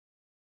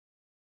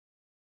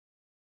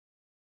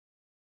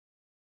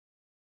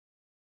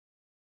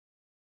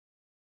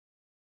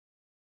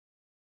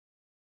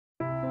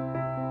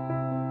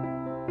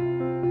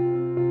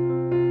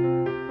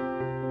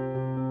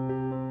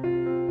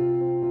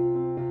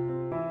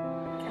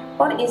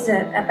What is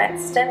it about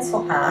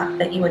stencil art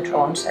that you were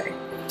drawn to?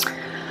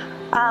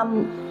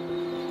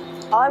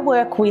 I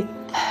work with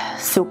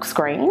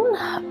silkscreen.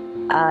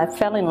 I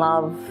fell in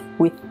love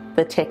with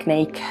the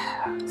technique.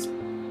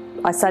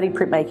 I studied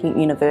printmaking at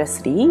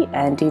university,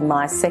 and in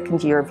my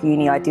second year of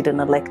uni I did an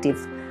elective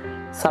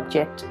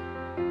subject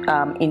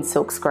in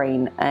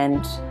silkscreen,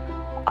 and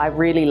I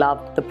really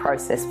loved the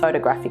process,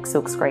 photographic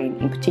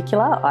silkscreen in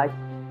particular. I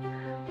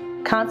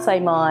can't say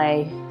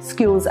my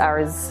skills are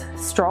as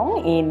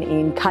strong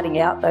in cutting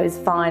out those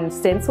fine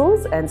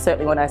stencils, and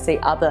certainly when I see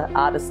other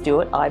artists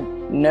do it,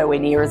 I'm nowhere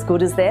near as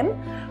good as them,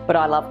 but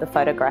I love the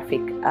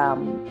photographic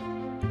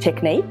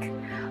technique.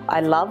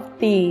 I love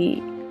it's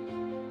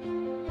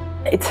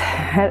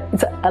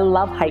a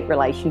love-hate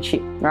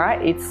relationship,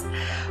 right?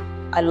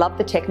 I love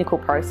the technical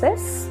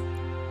process,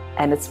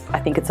 and I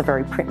think it's a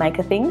very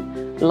printmaker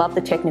thing. Love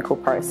the technical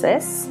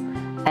process,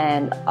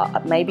 and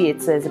maybe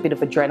there's a bit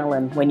of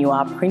adrenaline when you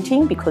are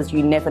printing, because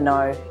you never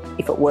know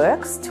if it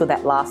works till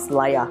that last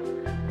layer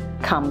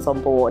comes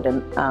on board,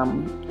 and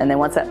then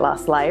once that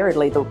last layer,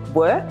 it'll either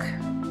work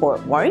or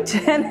it won't,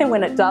 and then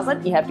when it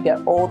doesn't, you have to go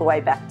all the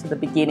way back to the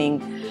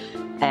beginning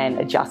and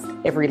adjust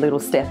every little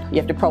step. You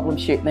have to problem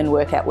shoot and then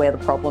work out where the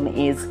problem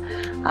is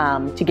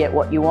to get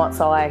what you want.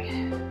 So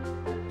I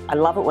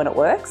love it when it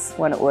works.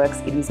 When it works,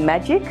 it is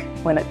magic.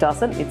 When it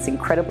doesn't, it's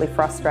incredibly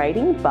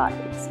frustrating, but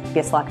it's, I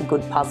guess, like a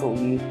good puzzle.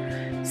 You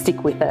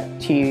stick with it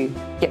to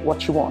get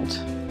what you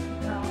want.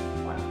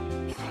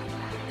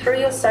 Through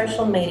your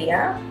social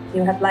media,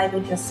 you have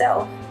labelled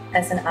yourself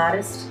as an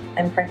artist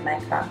and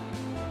printmaker.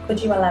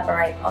 Could you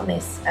elaborate on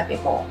this a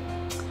bit more?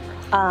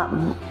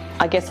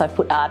 I guess I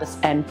put artist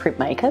and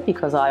printmaker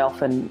because I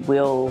often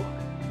will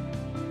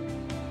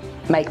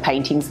make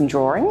paintings and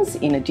drawings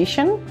in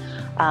addition.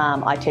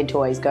 I tend to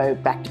always go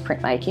back to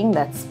printmaking.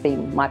 That's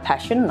been my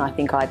passion, and I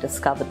think I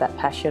discovered that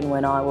passion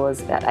when I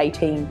was about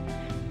 18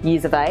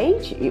 years of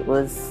age. It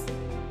was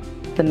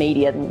the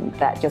medium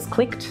that just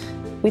clicked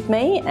with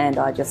me, and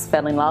I just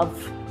fell in love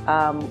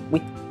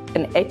with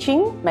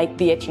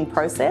the etching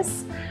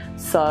process.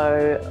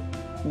 So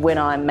when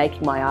I'm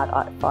making my art,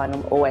 I find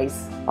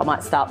I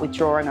might start with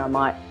drawing, I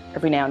might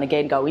every now and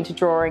again go into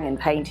drawing and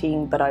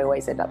painting, but I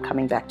always end up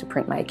coming back to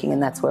printmaking,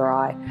 and that's where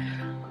I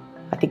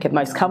think I'm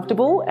most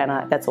comfortable, and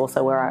that's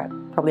also where I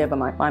probably have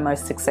my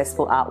most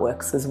successful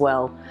artworks as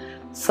well.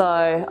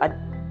 So I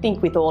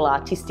think with all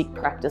artistic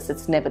practice,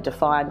 it's never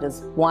defined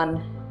as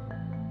one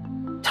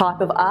type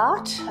of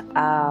art,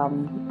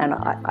 and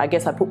I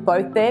guess I put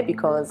both there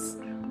because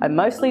I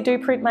mostly do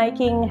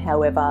printmaking.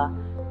 However,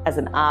 as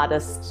an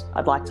artist,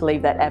 I'd like to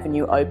leave that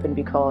avenue open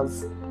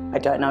because I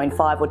don't know in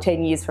 5 or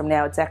 10 years from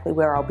now exactly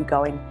where I'll be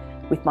going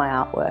with my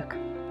artwork.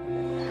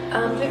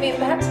 Vivian,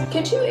 perhaps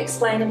could you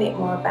explain a bit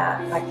more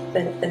about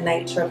the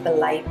nature of the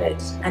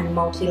laboured and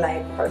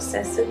multi-layered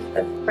process of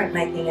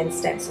printmaking and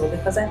stencil?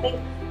 Because I think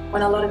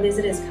when a lot of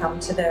visitors come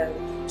to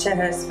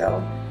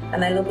Hurstville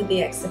and they look at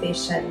the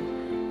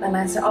exhibition, they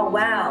might say, oh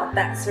wow,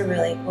 that's a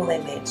really cool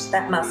image,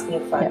 that must be a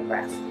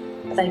photograph. Yep.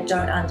 They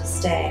don't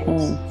understand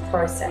the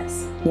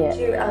process. Yeah. Could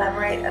you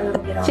elaborate a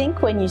little bit on that? I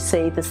think when you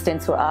see the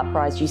Stencil Art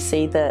Prize, you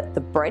see the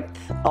breadth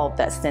of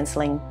that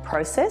stenciling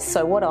process.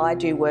 So what I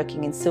do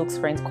working in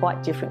silkscreen is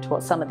quite different to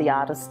what some of the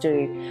artists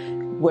do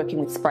working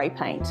with spray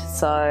paint.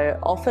 So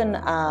often,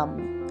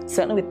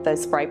 certainly with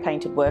those spray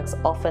painted works,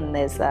 often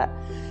there's the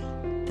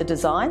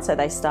design, so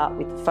they start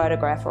with a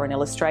photograph or an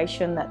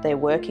illustration that they're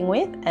working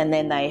with, and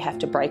then they have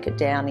to break it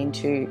down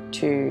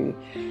into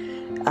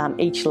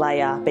each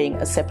layer being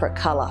a separate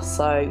colour.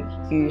 So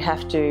you've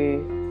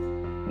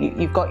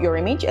got your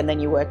image, and then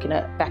you work in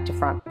a back to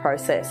front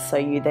process. So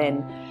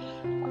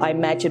I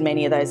imagine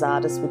many of those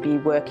artists would be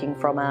working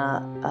from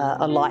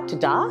a light to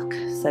dark.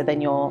 So then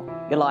your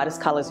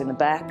lightest colours in the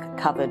back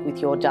covered with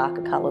your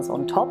darker colours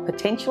on top,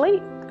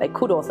 potentially. They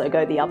could also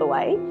go the other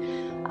way.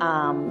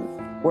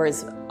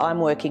 Whereas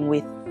I'm working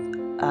with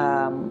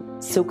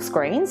silk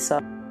screens, so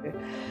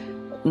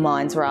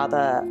mine's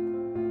rather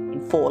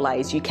in 4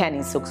 layers. You can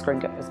in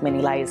silkscreen go as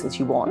many layers as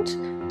you want,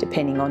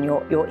 depending on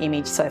your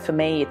image. So for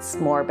me, it's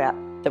more about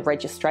the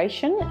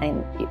registration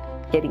and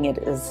getting it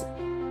as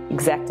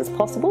exact as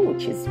possible,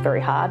 which is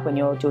very hard when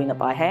you're doing it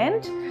by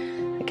hand.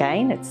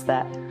 Again, it's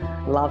that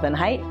love and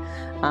hate.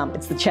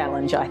 It's the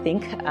challenge, I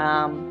think.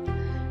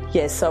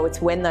 So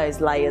it's when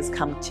those layers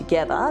come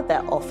together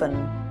that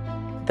often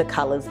the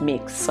colours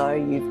mix. So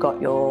you've got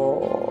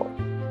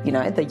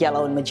the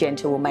yellow and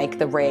magenta will make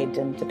the red,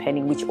 and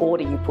depending which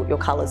order you put your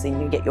colours in,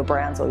 you get your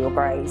browns or your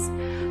greys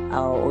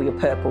or your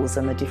purples,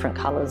 and the different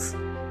colours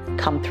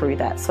come through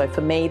that. So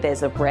for me,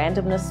 there's a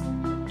randomness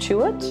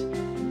to it,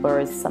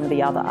 whereas some of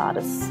the other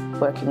artists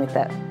working with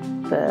the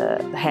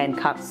hand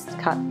cut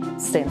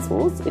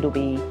stencils, it'll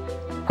be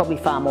probably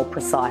far more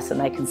precise, and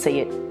they can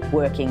see it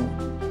working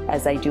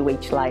as they do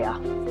each layer.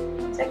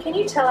 So can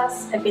you tell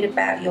us a bit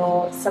about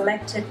your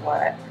selected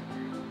work,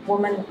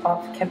 Woman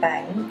of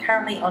Cabane,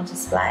 currently on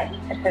display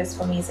at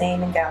Hurstville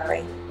Museum and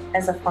Gallery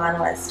as a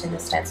finalist in the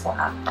Stencil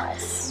Art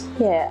Prize?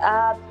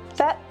 Yeah,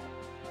 that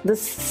The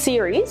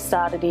series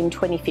started in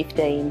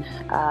 2015.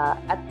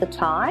 At the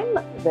time,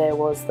 there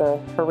was the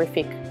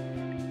horrific,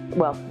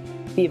 well,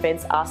 the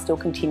events are still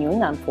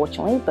continuing,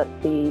 unfortunately, but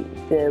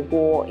the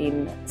war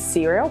in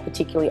Syria,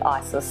 particularly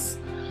ISIS,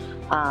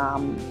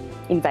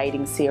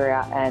 invading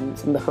Syria and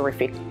some of the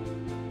horrific,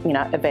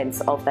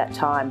 events of that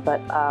time.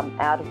 But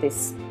out of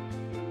this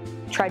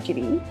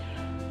tragedy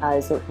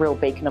is a real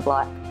beacon of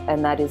light,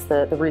 and that is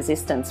the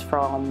resistance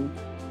from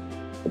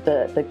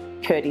the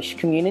Kurdish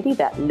community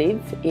that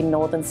live in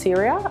northern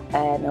Syria.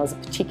 And there was a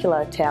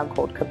particular town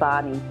called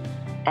Kobani,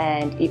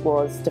 and it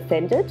was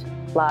defended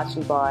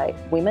largely by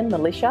women,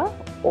 militia,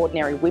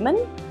 ordinary women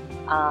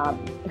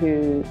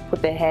who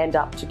put their hand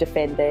up to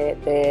defend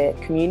their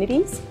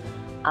communities,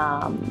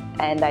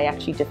 and they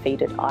actually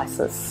defeated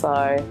ISIS.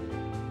 So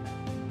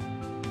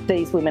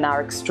these women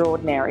are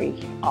extraordinary.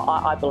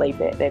 I believe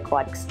they're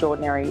quite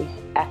extraordinary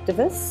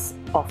activists.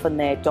 Often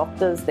they're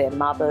doctors, they're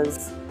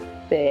mothers,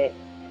 they're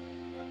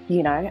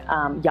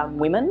young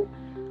women,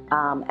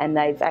 and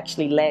they've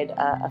actually led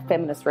a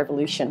feminist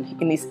revolution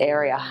in this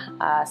area.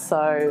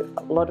 So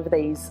a lot of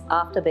these,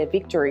 after their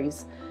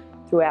victories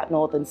throughout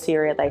northern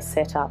Syria, they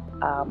set up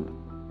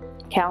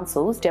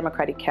councils,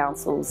 democratic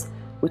councils,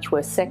 which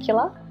were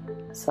secular.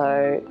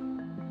 So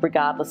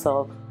regardless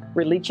of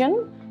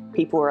religion,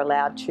 people were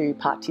allowed to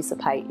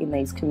participate in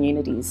these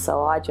communities.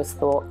 So I just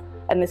thought,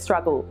 and the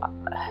struggle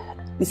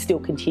is still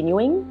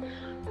continuing.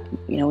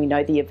 We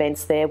know the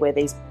events there where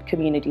these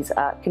communities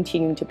are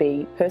continuing to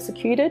be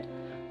persecuted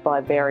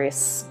by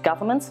various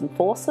governments and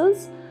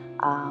forces,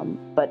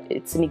 but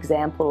it's an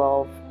example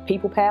of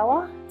people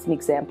power. It's an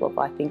example of,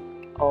 I think,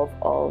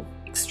 of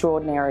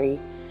extraordinary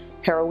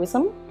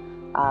heroism.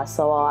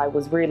 So I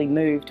was really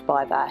moved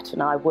by that,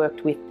 and I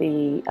worked with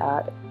the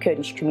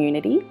Kurdish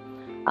community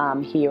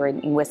here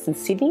in Western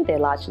Sydney. They're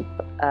largely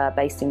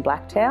based in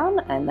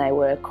Blacktown, and they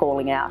were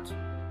calling out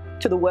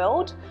to the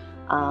world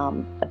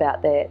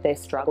about their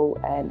struggle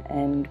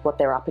and what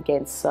they're up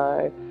against.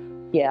 So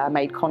yeah, I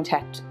made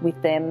contact with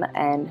them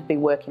and have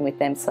been working with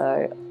them,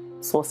 so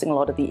sourcing a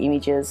lot of the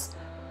images.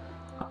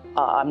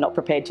 I'm not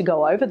prepared to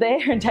go over there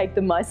and take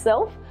them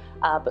myself,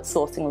 but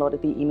sourcing a lot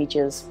of the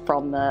images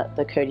from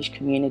the Kurdish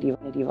community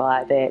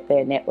via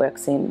their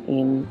networks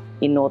in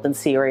northern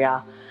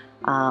Syria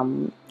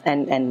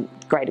and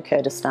Greater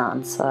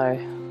Kurdistan. So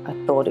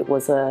I thought it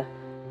was an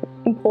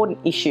important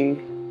issue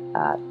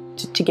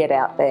to get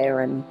out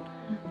there and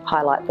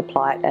highlight the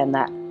plight, and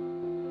that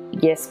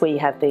yes, we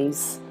have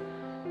these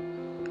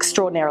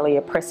extraordinarily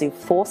oppressive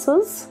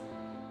forces,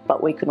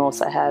 but we can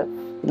also have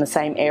in the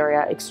same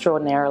area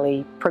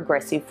extraordinarily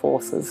progressive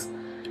forces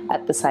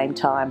at the same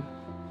time.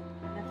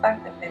 And the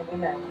fact that they're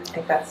women, I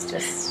think that's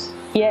just...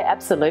 Yeah,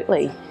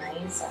 absolutely.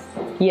 Amazing.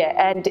 Yeah,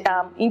 and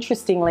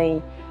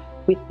interestingly,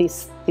 with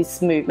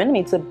this movement, I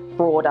mean, it's a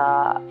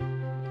broader...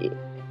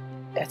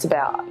 It's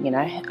about,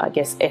 I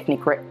guess,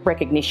 ethnic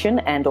recognition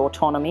and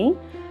autonomy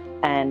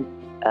and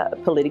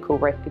political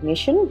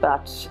recognition,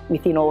 but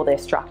within all their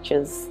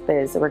structures,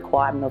 there's a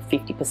requirement of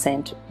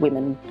 50%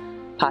 women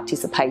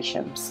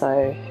participation.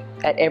 So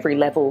at every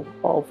level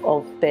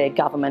of their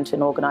government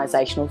and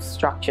organisational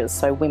structures,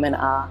 so women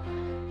are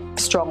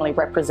strongly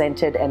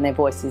represented and their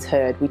voice is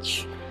heard,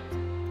 which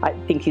I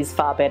think is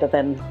far better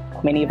than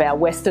many of our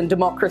Western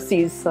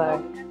democracies.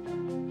 So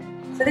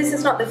this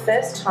is not the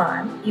first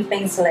time you've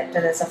been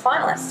selected as a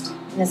finalist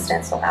in the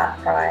Stencil Art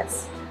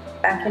Prize.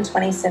 Back in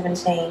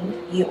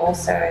 2017, you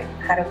also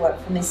had a work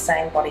from this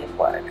same body of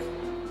work.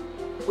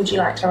 Would you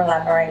like to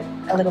elaborate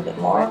a little bit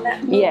more on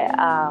that? Yeah,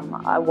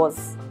 I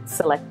was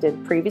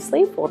selected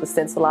previously for the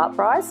Stencil Art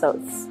Prize, so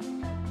it's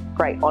a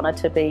great honour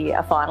to be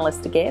a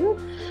finalist again.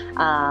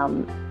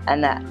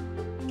 And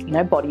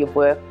that body of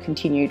work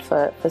continued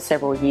for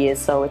several years,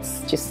 so it's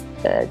just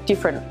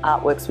different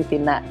artworks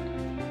within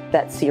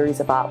that series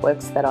of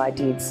artworks that I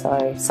did.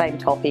 So same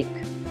topic,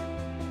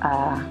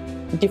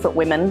 different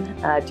women,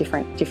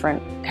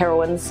 different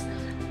heroines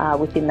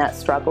within that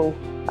struggle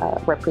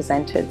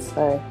represented.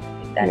 So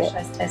that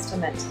shows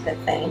testament to the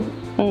theme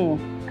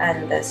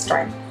and the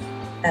strength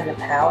and the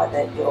power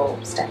that your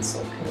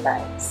stencil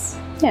conveys.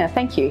 Yeah,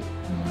 thank you.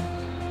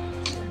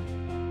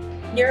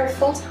 You're a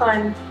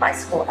full-time high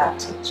school art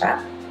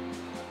teacher.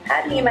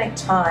 How do you make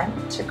time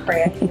to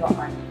create your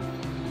own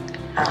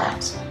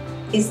art?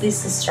 Is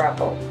this a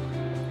struggle?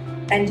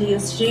 And do your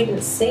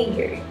students see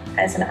you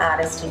as an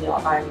artist in your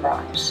own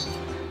right?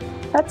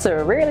 That's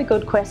a really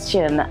good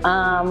question.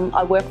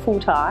 I work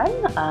full-time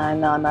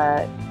and I'm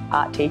an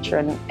art teacher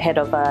and head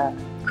of a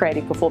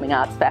creative performing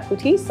arts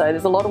faculty, so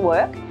there's a lot of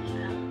work.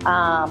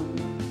 I'm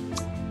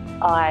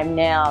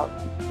now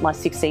my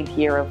 16th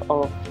year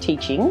of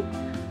teaching.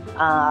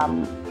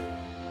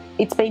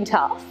 It's been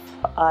tough.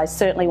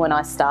 Certainly when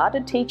I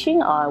started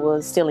teaching, I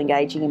was still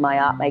engaging in my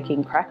art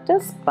making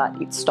practice,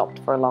 but it stopped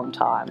for a long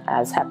time,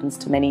 as happens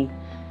to many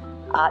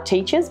art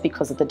teachers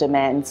because of the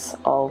demands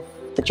of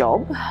the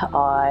job.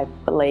 I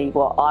believe,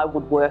 I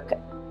would work,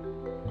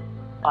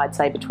 I'd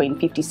say between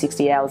 50,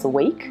 60 hours a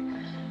week,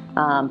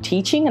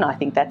 teaching, and I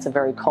think that's a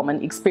very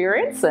common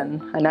experience.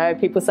 And I know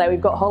people say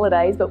we've got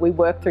holidays, but we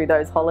work through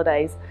those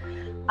holidays.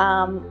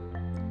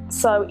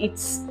 So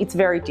it's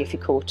very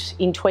difficult.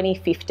 In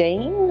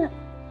 2015,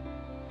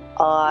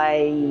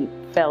 I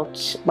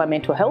felt my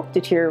mental health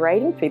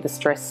deteriorating through the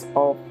stress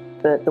of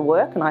the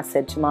work, and I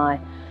said to my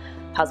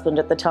husband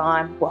at the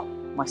time, well,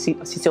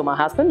 still my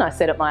husband, I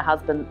said at my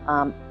husband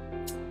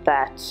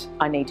that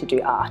I need to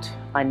do art.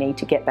 I need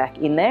to get back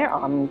in there.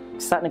 I'm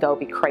starting to go a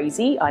bit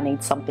crazy. I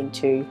need something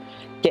to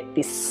get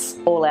this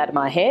all out of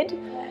my head.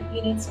 Yeah,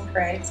 you need some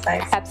creative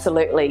space.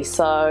 Absolutely.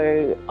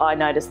 So I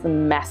noticed the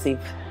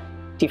massive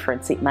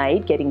difference it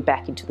made getting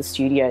back into the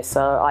studio.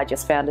 So I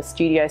just found a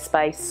studio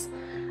space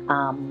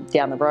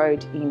down the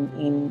road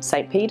in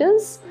St.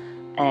 Peter's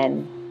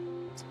and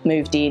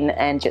moved in,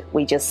 and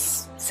we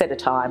just set a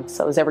time.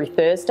 So it was every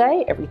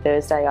Thursday. Every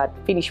Thursday I'd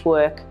finish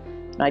work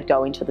and I'd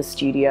go into the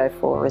studio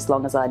for as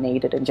long as I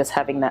needed, and just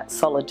having that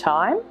solid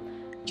time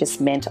just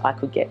meant I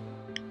could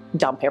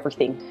dump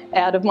everything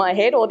out of my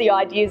head, all the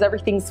ideas,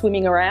 everything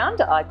swimming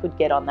around. I could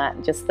get on that,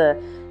 and just as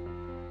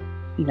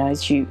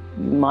you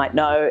might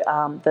know,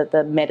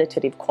 the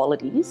meditative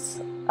qualities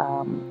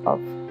of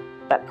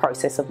that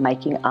process of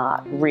making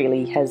art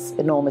really has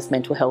enormous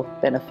mental health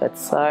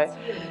benefits. So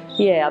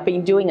yeah, I've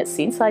been doing it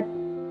since. I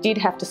did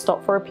have to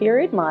stop for a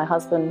period. My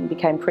husband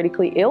became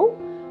critically ill.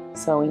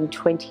 So in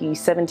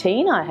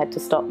 2017, I had to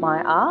stop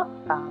my art.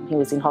 He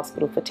was in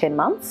hospital for 10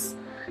 months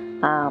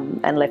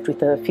and left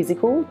with a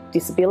physical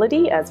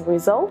disability as a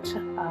result.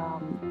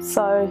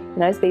 So,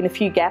 there's been a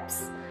few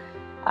gaps.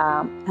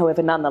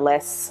 However,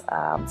 nonetheless,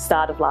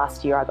 start of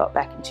last year, I got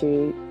back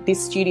into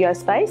this studio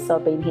space. So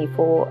I've been here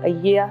for a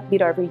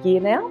bit over a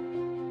year now,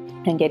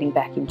 and getting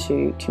back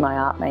into my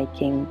art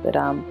making. But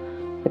I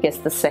guess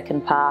the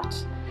second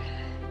part,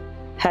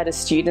 how do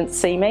students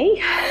see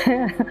me?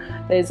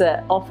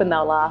 Often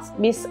they'll ask,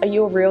 Miss, are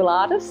you a real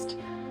artist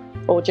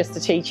or just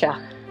a teacher?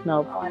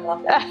 No. Oh, I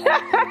love that.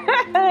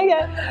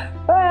 Yeah.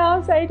 Well,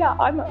 I'll say no,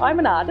 I'm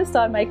an artist.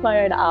 I make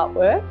my own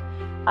artwork.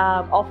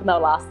 Often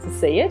they'll ask to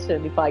see it,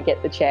 and if I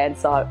get the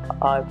chance, I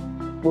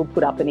will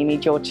put up an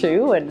image or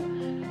two. And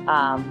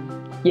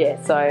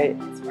so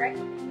it's great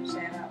you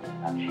share that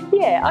with us.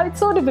 Yeah, it's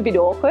sort of a bit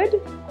awkward,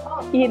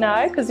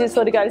 because you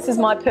sort of go, this is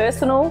my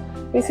personal,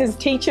 this is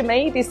teacher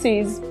me, this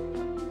is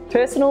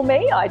personal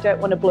me. I don't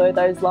want to blur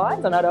those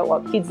lines, and I don't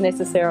want kids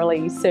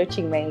necessarily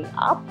searching me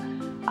up.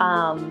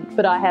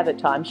 But I have at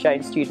times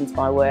shown students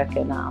my work,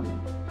 and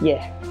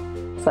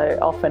so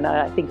often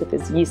I think with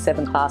this Year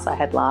 7 class I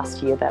had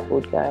last year that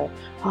would go,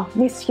 oh,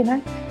 Miss,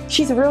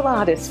 she's a real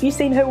artist. Have you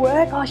seen her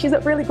work? Oh, she's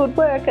got really good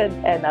work.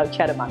 And they'll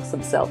chat amongst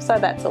themselves. So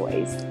that's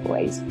always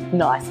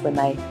nice when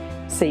they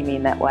see me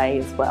in that way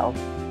as well.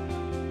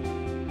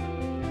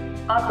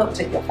 I've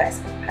looked at your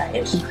Facebook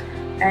page,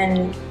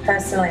 and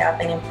personally I've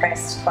been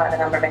impressed by the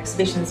number of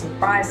exhibitions and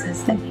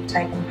prizes that you've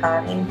taken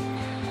part in,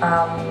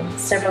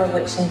 several of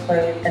which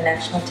include the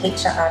National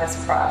Teacher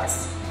Artist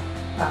Prize.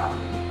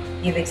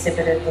 You've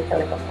exhibited with the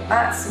Liverpool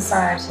Arts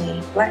Society,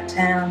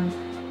 Blacktown,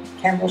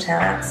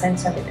 Campbelltown Arts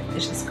Centre with the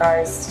Vicious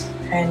Ghost,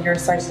 and your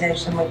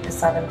association with the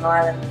Southern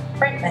Highland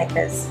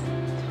Printmakers.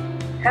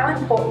 How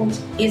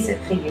important is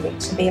it for you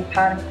to be a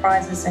part of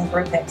prizes and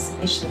group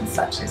exhibitions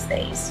such as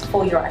these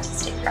for your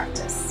artistic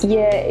practice?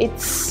 Yeah,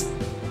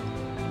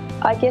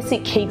 I guess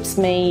it keeps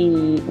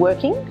me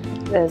working.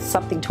 There's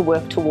something to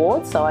work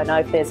towards, so I know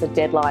if there's a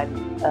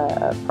deadline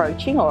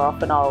approaching, or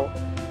often I'll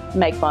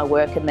make my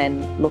work and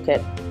then look at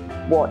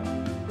what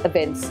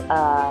events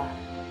are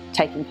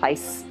taking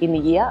place in the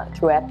year,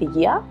 throughout the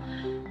year.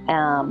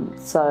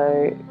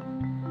 So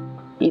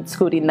it's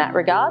good in that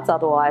regards.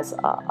 Otherwise,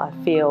 I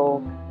feel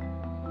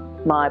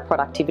my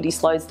productivity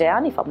slows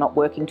down if I'm not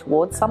working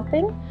towards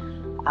something.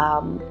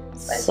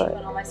 So you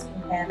can almost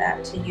compare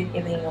that to you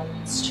giving your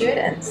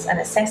students an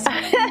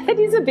assessment. It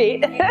is a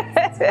bit.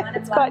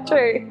 It's quite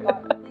true. You've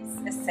got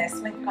this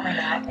assessment coming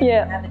up, and you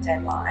have a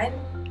deadline,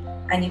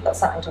 and you've got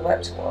something to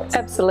work towards.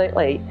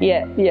 Absolutely.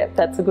 Yeah,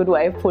 that's a good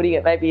way of putting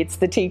it. Maybe it's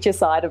the teacher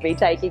side of me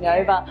taking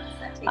over.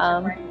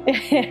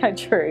 Yeah,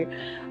 true.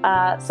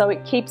 So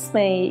it keeps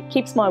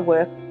my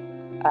work,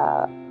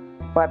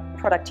 my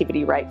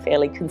productivity rate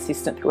fairly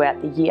consistent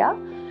throughout the year.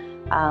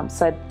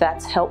 So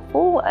that's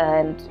helpful,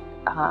 and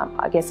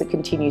I guess it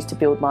continues to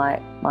build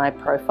my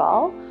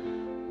profile.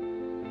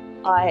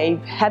 I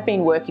have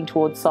been working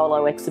towards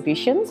solo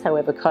exhibitions,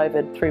 however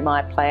COVID threw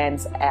my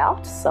plans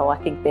out, so I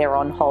think they're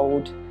on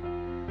hold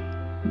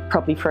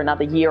probably for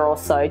another year or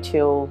so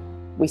till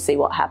we see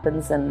what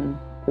happens and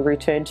we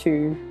return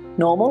to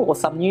normal or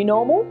some new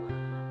normal.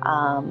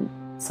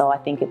 So I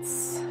think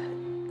it's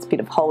a bit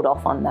of hold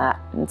off on that.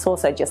 And it's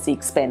also just the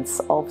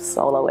expense of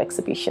solo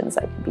exhibitions.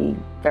 They can be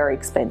very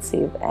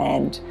expensive,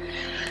 and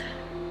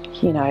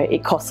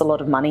it costs a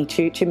lot of money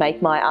to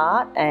make my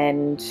art,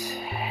 and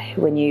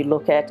when you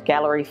look at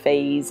gallery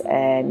fees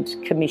and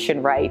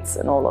commission rates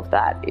and all of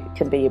that, it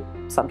can be,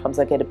 sometimes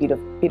I get a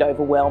bit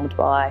overwhelmed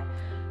by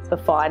the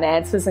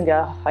finances and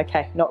go,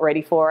 okay, not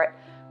ready for it.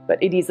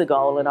 But it is a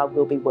goal, and I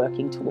will be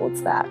working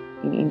towards that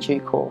in due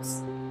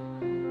course.